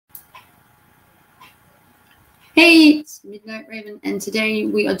Hey, it's Midnight Raven, and today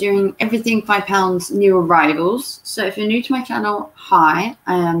we are doing everything £5 new arrivals. So if you're new to my channel, hi,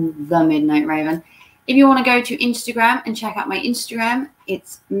 I am the Midnight Raven. If you want to go to Instagram and check out my Instagram,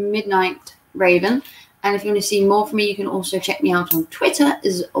 it's Midnight Raven. And if you want to see more from me, you can also check me out on Twitter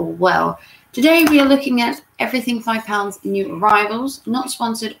as well. Today we are looking at everything £5 new arrivals, not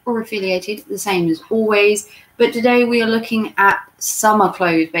sponsored or affiliated, the same as always. But today we are looking at summer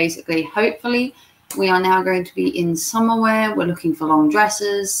clothes, basically. Hopefully, we are now going to be in summer wear. We're looking for long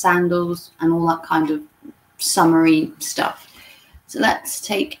dresses, sandals, and all that kind of summery stuff. So let's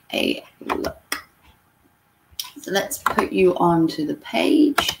take a look. So let's put you onto the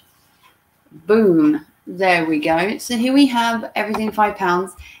page. Boom. There we go. So here we have everything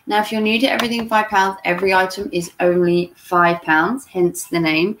 £5. Now, if you're new to everything £5, every item is only £5, hence the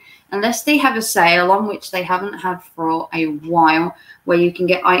name. Unless they have a sale on, which they haven't had for a while, where you can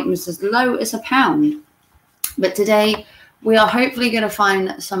get items as low as £1. But today we are hopefully going to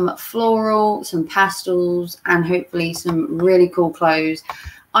find some floral, some pastels, and hopefully some really cool clothes.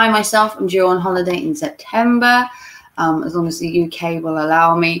 I myself am due on holiday in September, as long as the UK will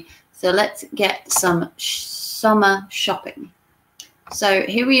allow me. So let's get some summer shopping. So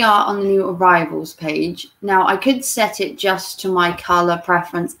here we are on the new arrivals page. Now I could set it just to my color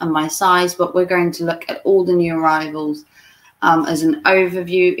preference and my size, but we're going to look at all the new arrivals as an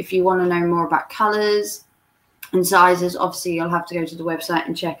overview. If you want to know more about colors and sizes, obviously you'll have to go to the website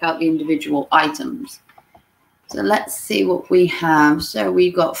and check out the individual items. So let's see what we have. So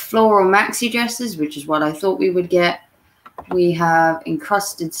we've got floral maxi dresses, which is what I thought we would get. We have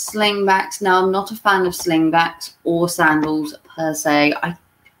encrusted slingbacks. Now, I'm not a fan of slingbacks or sandals per se. I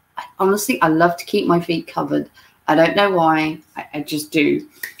honestly, I love to keep my feet covered. I don't know why. I just do.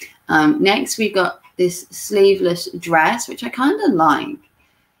 Next, we've got this sleeveless dress, which I kind of like.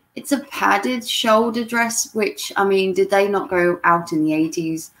 It's a padded shoulder dress, which, I mean, did they not go out in the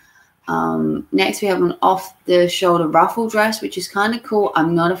 80s? Next, we have an off-the-shoulder ruffle dress, which is kind of cool.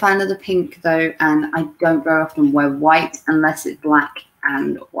 I'm not a fan of the pink, though, and I don't very often wear white unless it's black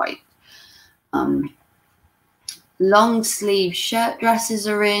and white. Long sleeve shirt dresses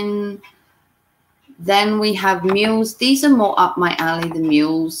are in. Then we have mules. These are more up my alley, the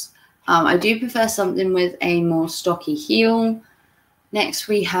mules. I do prefer something with a more stocky heel. Next,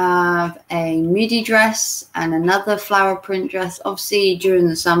 we have a midi dress and another flower print dress. Obviously, during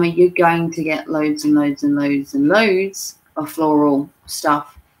the summer, you're going to get loads and loads and loads and loads of floral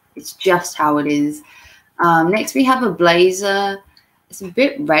stuff. It's just how it is. Next, we have a blazer. It's a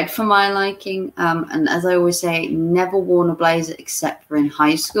bit red for my liking. And as I always say, never worn a blazer except for in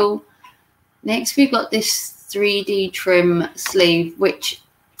high school. Next, we've got this 3D trim sleeve, which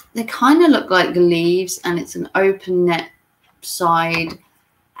they kind of look like leaves, and it's an open net side.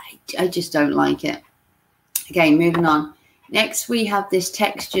 I just don't like it. Okay, moving on. Next, we have this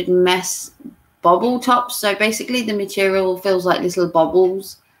textured mess bobble top. So basically the material feels like little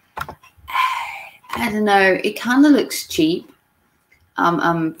bubbles. I don't know, it kind of looks cheap.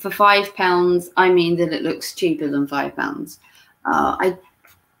 For £5, I mean that it looks cheaper than £5.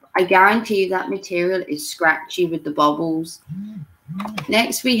 I guarantee you that material is scratchy with the bubbles.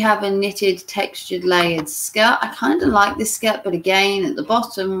 Next, we have a knitted textured layered skirt. I kind of like this skirt, but again, at the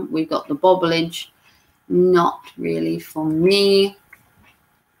bottom, we've got the bobblage. Not really for me.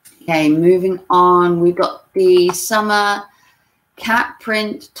 Okay, moving on. We've got the summer cat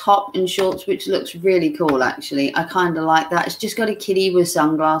print top and shorts, which looks really cool, actually. I kind of like that. It's just got a kitty with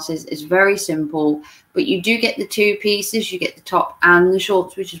sunglasses. It's very simple, but you do get the two pieces. You get the top and the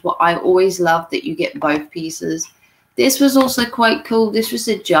shorts, which is what I always love, that you get both pieces. This was also quite cool. This was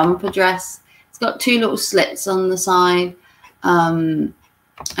a jumper dress. It's got two little slits on the side, and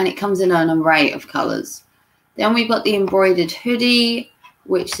it comes in an array of colors. Then we've got the embroidered hoodie,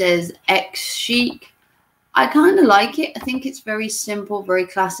 which says X chic. I kind of like it. I think it's very simple, very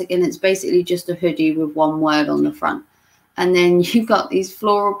classic, and it's basically just a hoodie with one word on the front. And then you've got these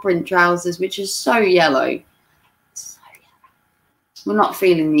floral print trousers, which is so yellow. So yellow. We're not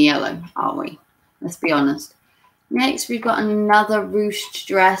feeling the yellow, are we? Let's be honest. Next, we've got another ruched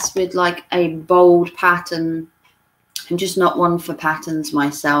dress with like a bold pattern. I'm just not one for patterns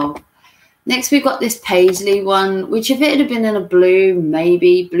myself. Next, we've got this paisley one, which if it had been in a blue,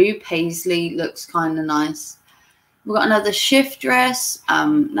 maybe. Blue paisley looks kind of nice. We've got another shift dress,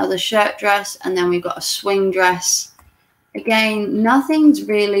 another shirt dress, and then we've got a swing dress. Again, nothing's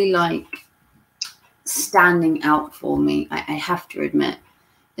really like standing out for me, I have to admit.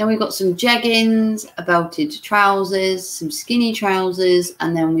 Then we've got some jeggings, a belted trousers, some skinny trousers,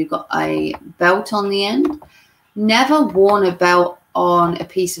 and then we've got a belt on the end. Never worn a belt on a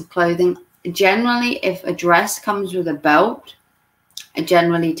piece of clothing. Generally, if a dress comes with a belt, I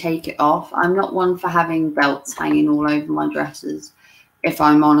generally take it off. I'm not one for having belts hanging all over my dresses, if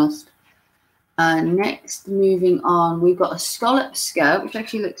I'm honest. Next, moving on, we've got a scallop skirt, which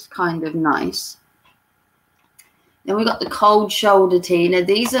actually looks kind of nice. Then we've got the cold shoulder tee. Now,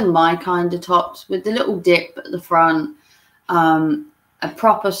 these are my kind of tops with the little dip at the front, a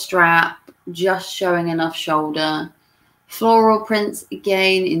proper strap, just showing enough shoulder. Floral prints,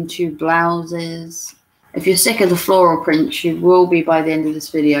 again, in 2 blouses. If you're sick of the floral prints, you will be by the end of this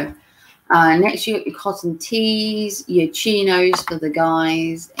video. Next, you got your cotton tees, your chinos for the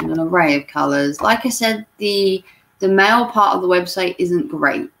guys in an array of colors. Like I said, the male part of the website isn't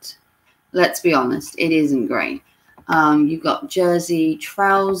great. Let's be honest, it isn't great. You've got jersey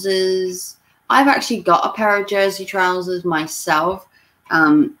trousers. I've actually got a pair of jersey trousers myself,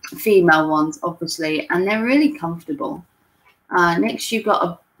 female ones, obviously, and they're really comfortable. Next, you've got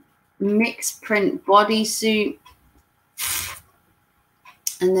a mixed print bodysuit.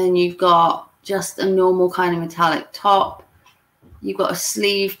 And then you've got just a normal kind of metallic top. You've got a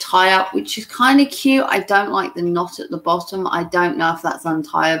sleeve tie-up, which is kind of cute. I don't like the knot at the bottom. I don't know if that's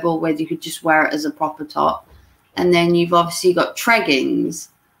untieable, whether you could just wear it as a proper top. And then you've obviously got treggings.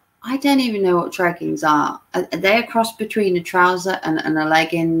 I don't even know what treggings are. Are they a cross between a trouser and a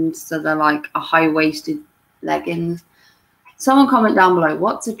leggings? So they're like a high-waisted leggings. Someone comment down below,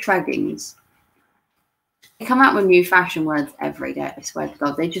 what's a treggings? They come out with new fashion words every day, I swear to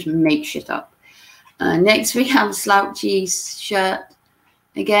God. They just make shit up. Next, we have a slouchy shirt.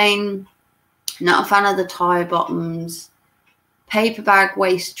 Again, not a fan of the tie bottoms. Paper bag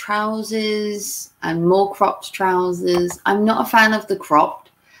waist trousers and more cropped trousers. I'm not a fan of the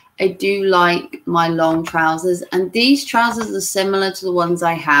cropped. I do like my long trousers. And these trousers are similar to the ones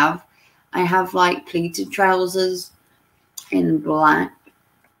I have. I have like pleated trousers in black.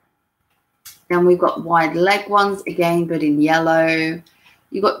 Then we've got wide leg ones, again, but in yellow.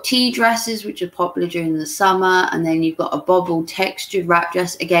 You've got tea dresses, which are popular during the summer. And then you've got a bobble textured wrap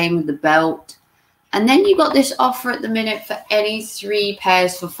dress, again, with the belt. And then you've got this offer at the minute for any 3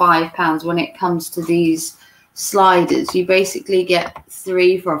 pairs for £5 when it comes to these sliders. You basically get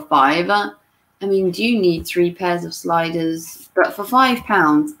 3 for a £5. I mean, do you need 3 pairs of sliders? But for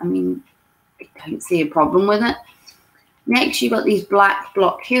 £5, I mean, I don't see a problem with it. Next, you've got these black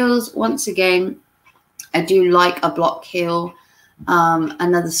block heels. Once again, I do like a block heel.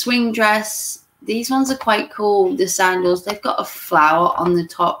 Another swing dress. These ones are quite cool, the sandals. They've got a flower on the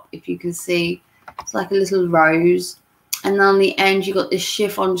top, if you can see. It's like a little rose. And then on the end, you've got this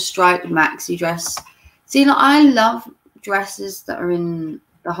chiffon striped maxi dress. See, like, I love dresses that are in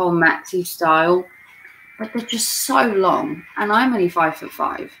the whole maxi style, but they're just so long. And I'm only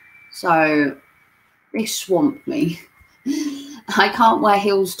 5'5", so they swamp me. I can't wear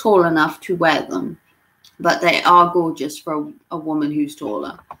heels tall enough to wear them, but they are gorgeous for a woman who's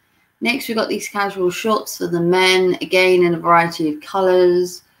taller. Next, we've got these casual shorts for the men, again in a variety of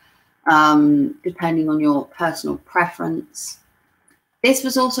colors, depending on your personal preference. This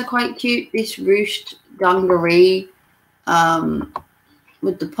was also quite cute, this ruched dungaree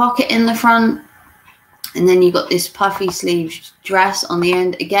with the pocket in the front. And then you've got this puffy sleeve dress on the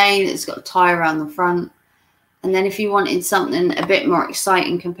end. Again, it's got a tie around the front. And then if you wanted something a bit more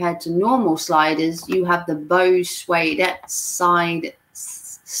exciting compared to normal sliders, you have the Bow Suede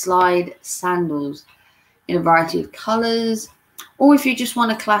slide sandals in a variety of colors. Or if you just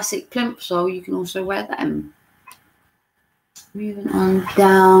want a classic plimp sole, you can also wear them. Moving on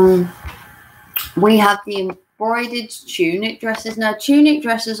down, we have the embroidered tunic dresses. Now, tunic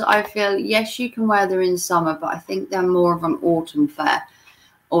dresses, I feel, yes, you can wear them in summer, but I think they're more of an autumn fare.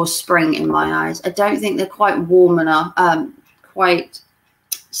 Or spring in my eyes. I don't think they're quite warm enough, quite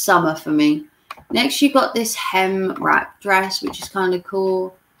summer for me. Next, you've got this hem wrap dress, which is kind of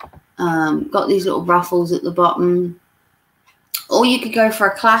cool. Got these little ruffles at the bottom. Or you could go for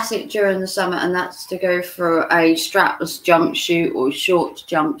a classic during the summer, and that's to go for a strapless jumpsuit or short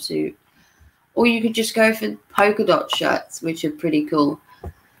jumpsuit. Or you could just go for polka dot shirts, which are pretty cool.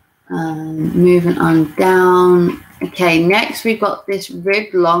 Moving on down. Okay, next we've got this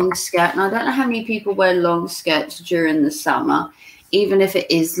ribbed long skirt. And I don't know how many people wear long skirts during the summer, even if it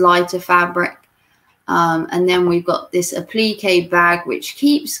is lighter fabric. And then we've got this applique bag, which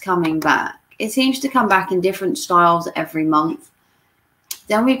keeps coming back. It seems to come back in different styles every month.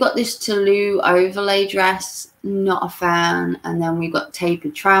 Then we've got this Toulouse overlay dress, not a fan. And then we've got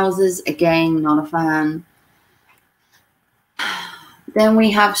tapered trousers, again, not a fan. Then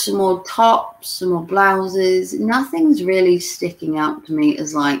we have some more tops, some more blouses. Nothing's really sticking out to me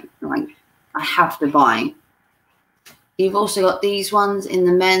as like I have to buy. You've also got these ones in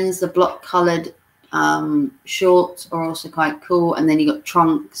the men's, the block coloured shorts are also quite cool. And then you got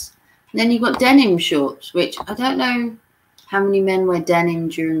trunks. And then you've got denim shorts, which I don't know how many men wear denim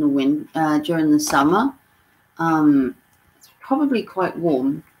during the summer. It's probably quite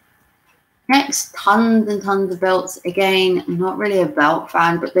warm. Next, tons and tons of belts. Again, I'm not really a belt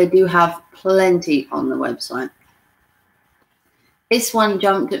fan, but they do have plenty on the website. This one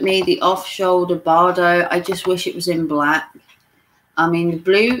jumped at me, the off-shoulder Bardo. I just wish it was in black. I mean, the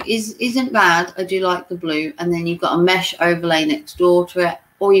blue isn't bad. I do like the blue. And then you've got a mesh overlay next door to it,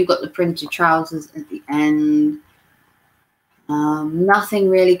 or you've got the printed trousers at the end. Nothing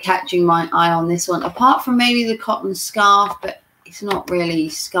really catching my eye on this one, apart from maybe the cotton scarf, but it's not really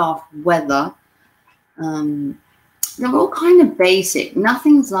scarf weather. They're all kind of basic.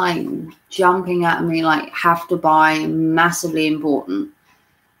 Nothing's like jumping at me like have to buy, massively important.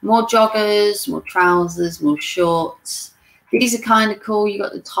 More joggers, more trousers, more shorts. These are kind of cool. You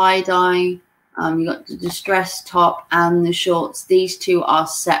got the tie-dye, you got the distressed top and the shorts. These two are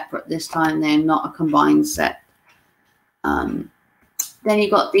separate this time. They're not a combined set. Then you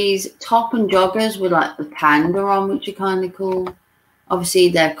got these top and joggers with like the panda on, which are kind of cool. Obviously,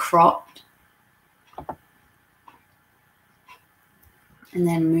 they're cropped. And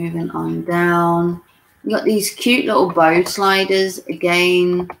then moving on down, you got these cute little bow sliders.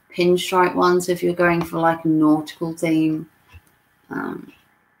 Again, pinstripe ones if you're going for like a nautical theme.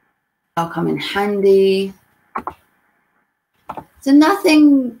 They'll come in handy. So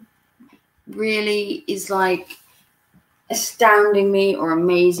nothing really is like astounding me or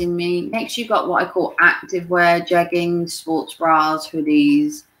amazing me. Next, you've got what I call active wear, jeggings, sports bras,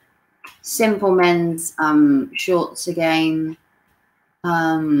 hoodies, simple men's shorts again.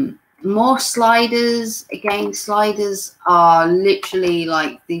 More sliders. Again, sliders are literally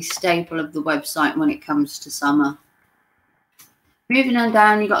like the staple of the website when it comes to summer. Moving on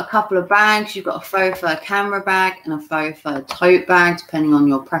down, you've got a couple of bags. You've got a faux fur camera bag and a faux fur tote bag, depending on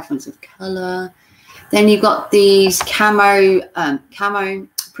your preference of colour. Then you've got these camo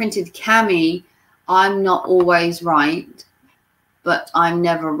printed cami. I'm not always right, but I'm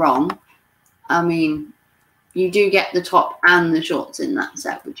never wrong. I mean, you do get the top and the shorts in that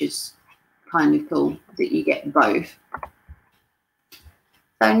set, which is kind of cool that you get both.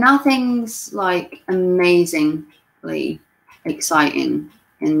 So nothing's like amazingly exciting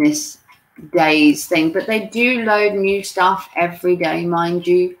in this day's thing, but they do load new stuff every day, mind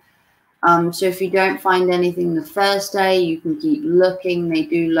you. So if you don't find anything the first day, you can keep looking. They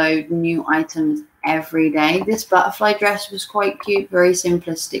do load new items every day. This butterfly dress was quite cute, very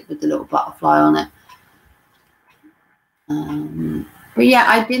simplistic with the little butterfly on it. But yeah,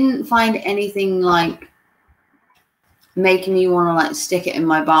 I didn't find anything like making me want to like stick it in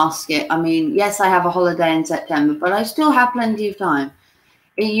my basket. I mean, yes, I have a holiday in September, but I still have plenty of time.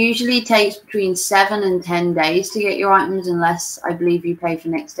 It usually takes between 7 and 10 days to get your items, unless I believe you pay for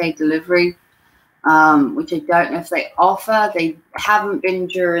next day delivery, which I don't know if they offer. They haven't been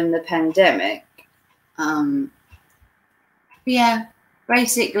during the pandemic. Yeah,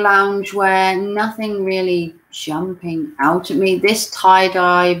 basic loungewear, nothing really jumping out at me. This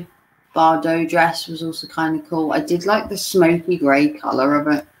tie-dye Bardo dress was also kind of cool. I did like the smoky grey colour of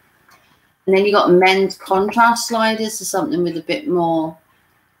it. And then you got men's contrast sliders, so something with a bit more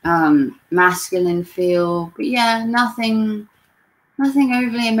masculine feel. But yeah, nothing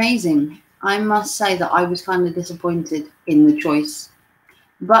overly amazing. I must say that I was kind of disappointed in the choice.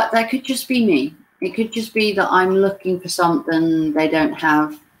 But that could just be me. It could just be that I'm looking for something they don't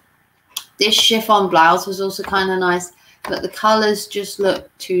have. This chiffon blouse was also kind of nice, but the colours just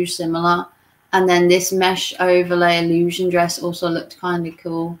look too similar. And then this mesh overlay illusion dress also looked kind of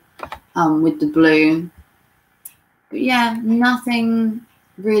cool with the blue. But yeah, nothing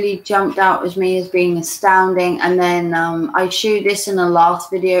really jumped out as me as being astounding. And then I showed this in a last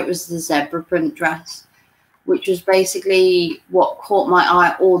video. It was the zebra print dress, which was basically what caught my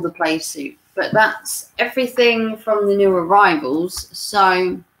eye, or the play suit. But that's everything from the new arrivals.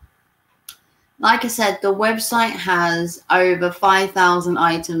 So like I said, the website has over 5,000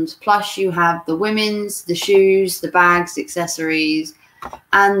 items, plus you have the women's, the shoes, the bags, accessories,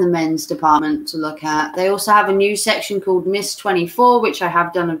 and the men's department to look at. They also have a new section called Miss 24, which I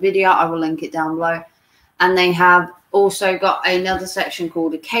have done a video. I will link it down below. And they have also got another section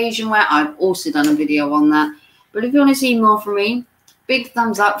called Occasion Wear. I've also done a video on that. But if you want to see more from me, big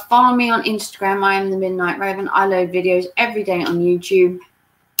thumbs up. Follow me on Instagram. I am the Midnight Raven. I load videos every day on YouTube.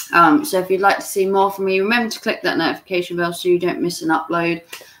 So if you'd like to see more from me, remember to click that notification bell so you don't miss an upload.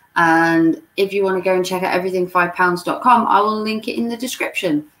 And if you want to go and check out EVERYTHING5POUNDS.com, I will link it in the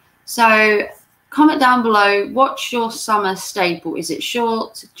description. So comment down below, what's your summer staple? Is it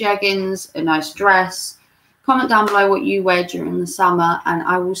shorts, jeggings, a nice dress? Comment down below what you wear during the summer, and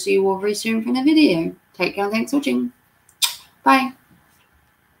I will see you all very soon for the video. Take care and thanks for watching. Bye.